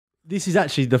this is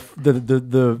actually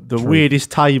the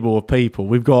weirdest table of people.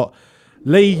 We've got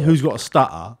Lee, who's got a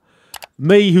stutter,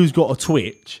 me, who's got a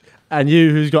twitch, and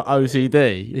you, who's got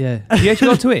OCD. Yeah. You actually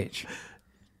got Twitch?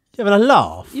 You having a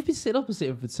laugh? You've been sitting opposite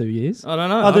him for 2 years. I don't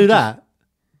know. I do that.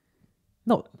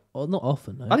 Not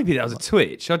often, though. I didn't think that was a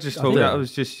Twitch. I just thought that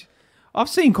was just... I've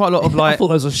seen quite a lot of I like... thought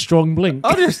that was a strong blink.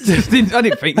 I didn't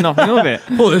think nothing of it.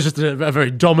 Oh, there's just a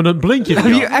very dominant blink. Have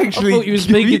you actually... I thought you were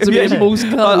speaking to me in Morse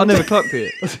code. I never clocked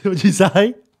it. What'd you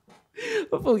say?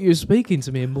 I thought you were speaking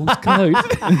to me in Morse code.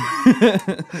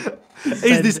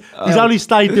 He's only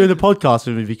stayed doing the podcast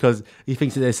with me because he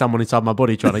thinks that there's someone inside my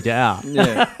body trying to get out.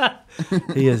 Yeah.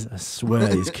 He is, I swear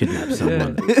he's kidnapped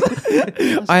someone.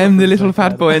 I am the little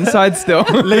fat boy inside still.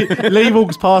 Lee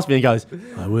walks past me and goes,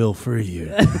 I will free you.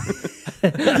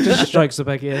 Just strokes the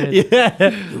back of your head. Yeah.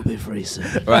 You'll be free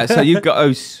soon. Right, so you've got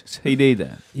OCD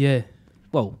there. Yeah.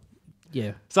 Well,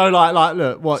 yeah. So like,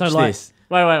 look, watch So, like- this.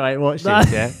 Wait, watch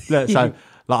this. Yeah. Look, so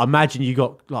like, imagine you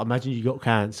got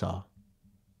cancer.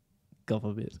 God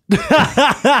forbid.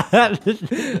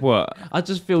 What? I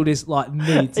just feel this like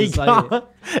need to He say can't. it.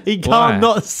 He Why? can't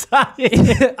not say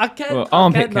it. I can't. Well, I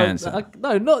armpit can't cancer.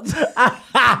 No, not.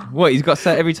 What? He's got to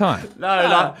say it every time.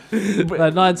 No, No,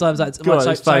 9 times out. Go on, Right,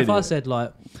 so explain if I it. said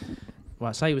like,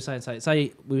 right, say you were saying,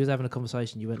 say we was having a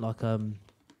conversation. You went like,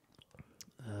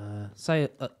 say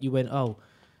you went,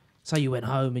 say you went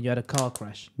home and you had a car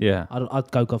crash. Yeah.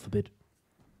 I'd go, God forbid.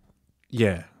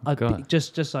 yeah. I'd God. be,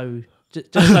 just so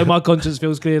my conscience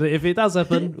feels clear that if it does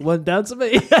happen, it went down to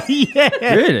me. Yeah.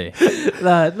 Really?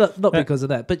 No, not because of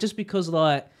that, but just because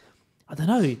like I don't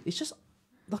know, it's just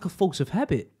like a force of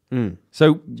habit.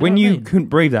 So when what I you mean? couldn't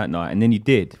breathe that night and then you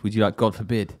did, would you like, God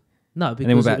forbid? No, then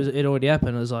we're because back. it already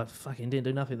happened. I was like, fucking didn't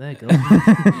do nothing there, girl.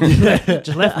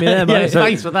 Just left me there, mate. Yeah,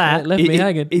 thanks for that. Left me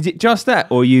hanging. Is it just that,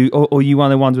 or you one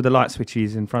of the ones with the light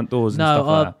switches and front doors and stuff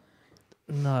like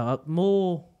that?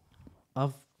 No,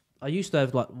 I used to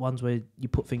have like ones where you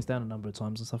put things down a number of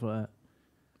times and stuff like that,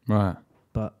 Right.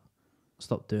 but I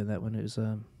stopped doing that when it was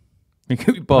You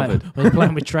could be bothered. when you're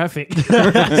playing with traffic. It's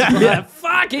like,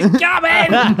 fucking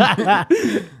coming!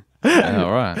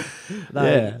 All right. No,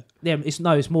 yeah.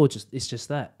 It's more just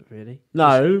that really.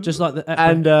 No. Just like the,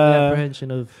 And, the apprehension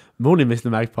of. Morning, Mr.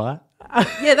 Magpie.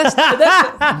 Yeah, that's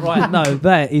right. No,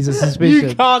 that is a suspicion.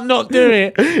 You can't not do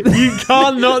it. You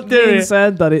can't not do Me and it.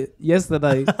 Sam done it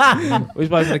yesterday. We was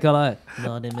both in the car like,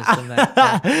 morning, Mr.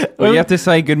 Magpie. Well, you have to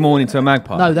say good morning to a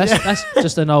magpie. No, that's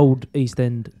just an old East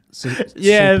End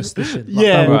Yeah, superstition. Like,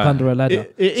 yeah. don't walk Right. under a ladder.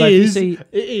 It So if you is. see-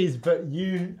 It is, but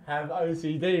you have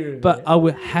OCD with but it. I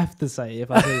would have to say it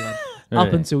if I see one. Up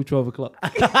Really? until 12 o'clock.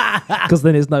 Because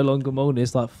then it's no longer morning.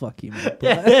 It's like, fuck you, man.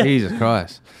 Jesus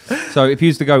Christ. So if you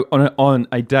used to go on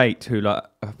a date to like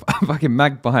a fucking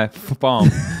magpie farm,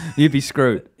 you'd be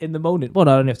screwed. In the morning. Well,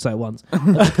 no, I only have to say it once.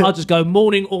 I'll just go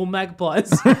morning all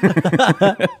magpies.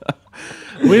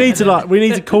 we need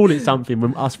to call it something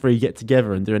when us three get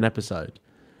together and do an episode.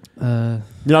 You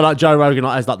know, like Joe Rogan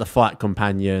has like the fight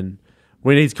companion.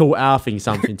 We need to call our thing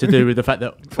something to do with the fact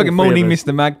that Fucking morning,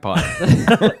 Mr. Magpie.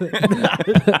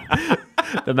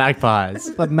 the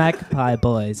magpies, The magpie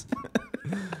boys.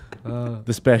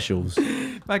 the specials.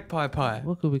 Magpie pie.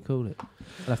 What could we call it?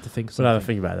 I'll have to think of We'll have a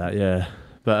something. think about that, yeah.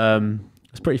 But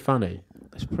it's pretty funny.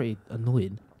 It's pretty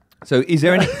annoying. So is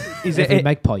there any? Is Every it?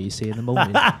 magpie you see in the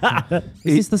morning.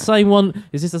 Is this the same one?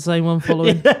 Is this the same one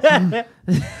following?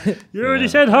 You already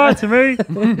said hi to me.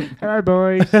 Hello,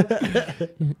 boys. Imagine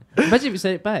if you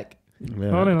said it back.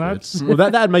 Morning, lads. Well,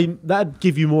 that'd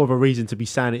give you more of a reason to be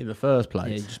saying it in the first Yeah,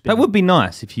 place. just be That would be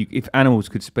nice if animals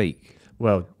could speak,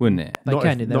 Well, wouldn't it? They not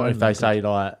can in if, their not own if they language. say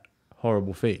like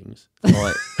horrible things.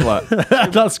 Like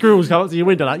Like squirrels come up to your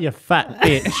window like, you fat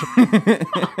bitch.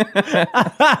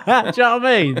 Do you know what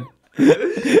I mean?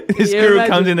 the squirrel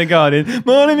comes in the garden.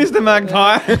 Morning, Mr.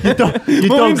 Magpie. Your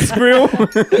Morning, dog, squirrel.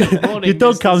 your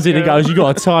dog comes in and goes, you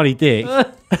got a tiny dick.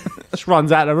 Just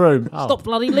runs out of the room. Oh. Stop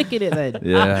bloody licking it then.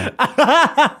 Yeah.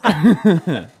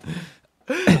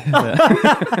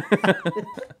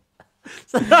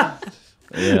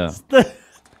 Yeah.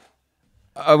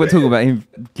 We're talking about him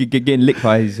getting licked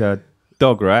by his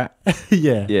dog, right?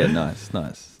 Yeah. Yeah, nice.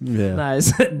 Yeah.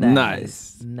 Nice.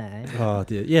 Nice. Nice. Oh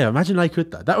dear. Yeah, imagine they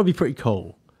could though. That would be pretty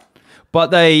cool. But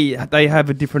they have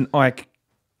a different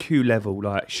IQ level.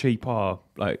 Like sheep are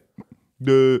like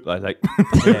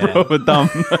proper dumb.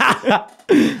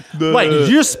 Wait, did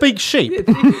you just speak sheep?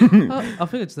 I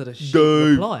think it's a sheep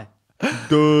Dude. reply. Yeah,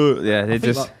 they're I think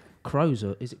just. like crows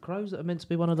is it crows that are meant to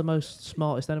be one of the most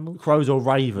smartest animals? Crows or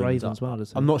ravens? Ravens, one of the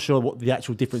two. I'm not sure what the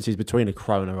actual difference is between a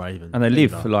crow and a raven. And they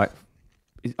live either. for like.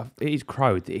 It is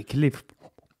crow. It can live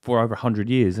for over 100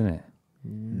 years, isn't it?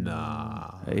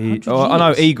 Nah. I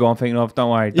know Eagle. I'm thinking of.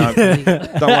 Don't worry. Don't worry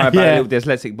about a little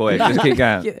dyslexic boy. Just keep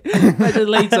going. Imagine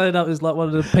Lee turning up as like one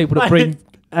of the people that bring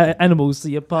animals to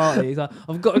your party. He's like,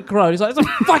 I've got a crow. He's like, it's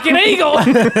a fucking eagle.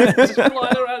 Just flying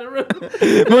around the room.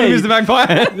 Morning, Mr.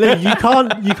 Magpie. Lee,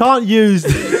 you can't use.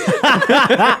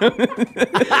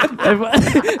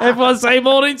 Everyone say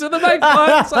morning to the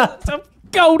magpie. It's a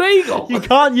gold eagle. You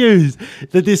can't use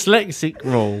the dyslexic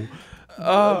rule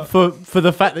for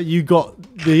the fact that you got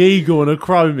the eagle and a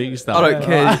crow mixed up. I don't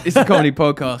care. It's a comedy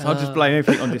podcast. I'll just blame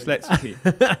everything on dyslexia.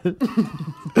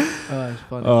 It's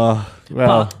funny. Well,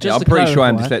 But just I'm to pretty sure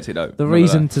I'm clarify, dyslexic though. The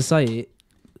reason to say it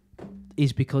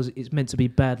is because it's meant to be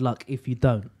bad luck if you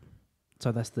don't.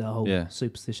 So that's the whole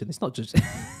superstition. It's not just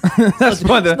That's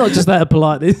why it's not just that of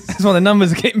politeness. That's why the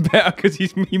numbers are getting better because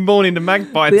he's mourning the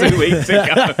magpie 2 weeks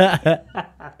ago.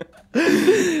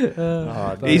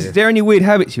 Is there any weird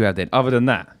habits you have then, other than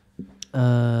that?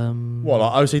 what,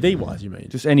 like OCD wise, you mean?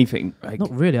 Just anything? Like,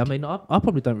 Not really. I mean, I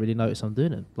probably don't really notice I'm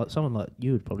doing it. Like someone like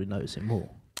you would probably notice it more.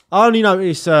 I only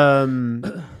notice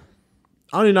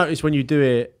when you do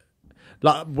it,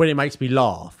 like when it makes me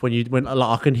laugh. When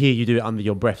like I can hear you do it under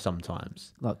your breath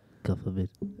sometimes. Like, God forbid.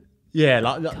 Yeah,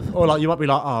 or like you might be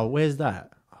like, oh, where's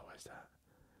that? Oh, where's that?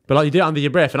 But like you do it under your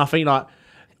breath, and I think like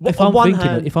If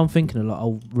I'm thinking a lot,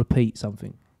 I'll repeat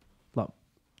something, like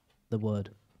the word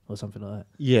or something like that.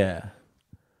 Yeah.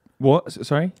 what?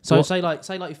 Sorry? So What? say like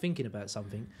you're thinking about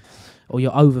something, or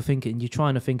you're overthinking. You're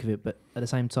trying to think of it, but at the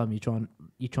same time you're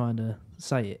trying to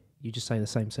say it. You just say the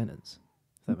same sentence.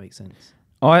 If that makes sense.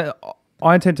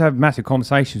 I tend to have massive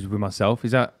conversations with myself.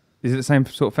 Is it the same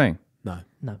sort of thing? No.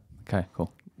 Okay,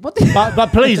 cool. What?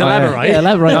 But please elaborate. Yeah,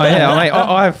 elaborate. Oh yeah,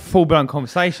 I have full blown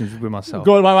conversations with myself.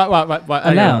 Go on, wait.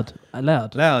 Aloud.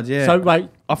 Loud, yeah. So wait,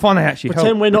 I find they actually pretend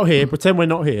help. we're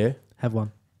not here. Have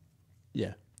one.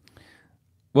 Yeah.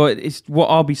 Well, it's what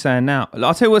I'll be saying now.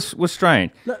 I'll tell you what's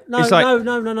strange. No. It's like-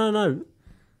 No.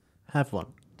 Have one.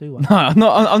 Do one. No, I'm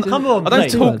not. Come on, I don't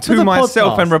please. talk It's to a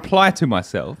myself podcast. and reply to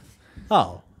myself.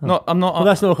 Oh. I'm not. Well,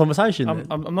 that's not a conversation.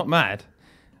 I'm not mad,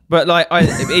 but like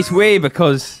it's weird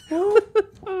because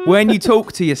when you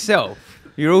talk to yourself,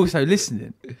 you're also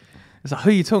listening. It's like, who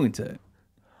are you talking to?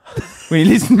 When you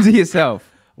listen to yourself.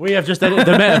 We have just entered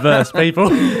the metaverse, people.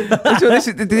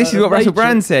 This is what Russell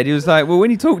Brand said. He was like, well, when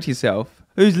you talk to yourself,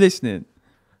 who's listening?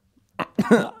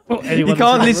 You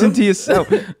can't listen to yourself.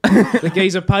 The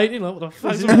geezer painting. Like, what the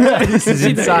fuck? This is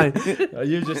insane.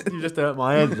 You just hurt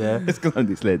my head there. It's gone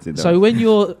this leads in. So when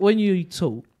you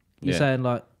talk, you're Yeah. saying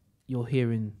like you're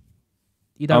hearing.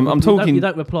 You don't. I'm talking. You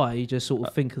don't reply. You just sort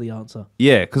of think of the answer.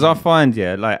 Yeah, because I find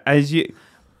like as you,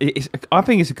 I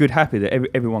think it's a good habit that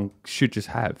everyone should just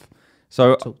have.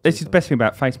 So Talk to this is the yourself. best thing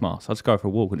about face masks. I just go for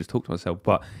a walk and just talk to myself.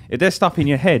 But if there's stuff in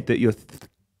your head that you're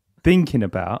thinking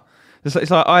about, it's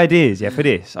like ideas. Yeah, for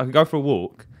this, I could go for a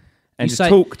walk and You just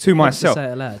talk to myself. Say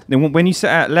it aloud. Then when you say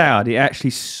it out loud, it actually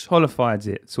solidifies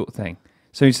it, sort of thing.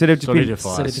 So instead of just being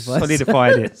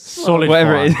solidified it, Solid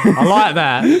whatever fire. it is. I like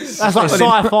that. That's like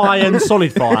sci-fi and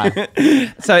solid fire.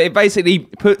 So it basically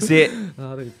puts it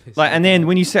Oh, like, and then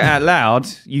when you say it out loud,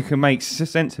 you can make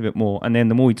sense of it more. And then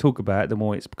the more you talk about it, the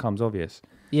more it becomes obvious.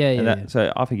 Yeah.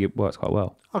 So I think it works quite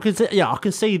well. I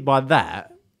can see by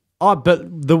that.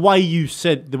 But the way you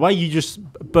just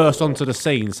burst onto the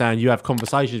scene saying you have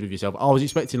conversations with yourself, I was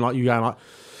expecting like you going like,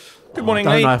 Good morning,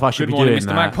 I don't Lee. know if I should Good be morning, doing Mr.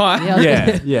 that. Magpie.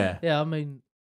 Yeah. Yeah. I mean,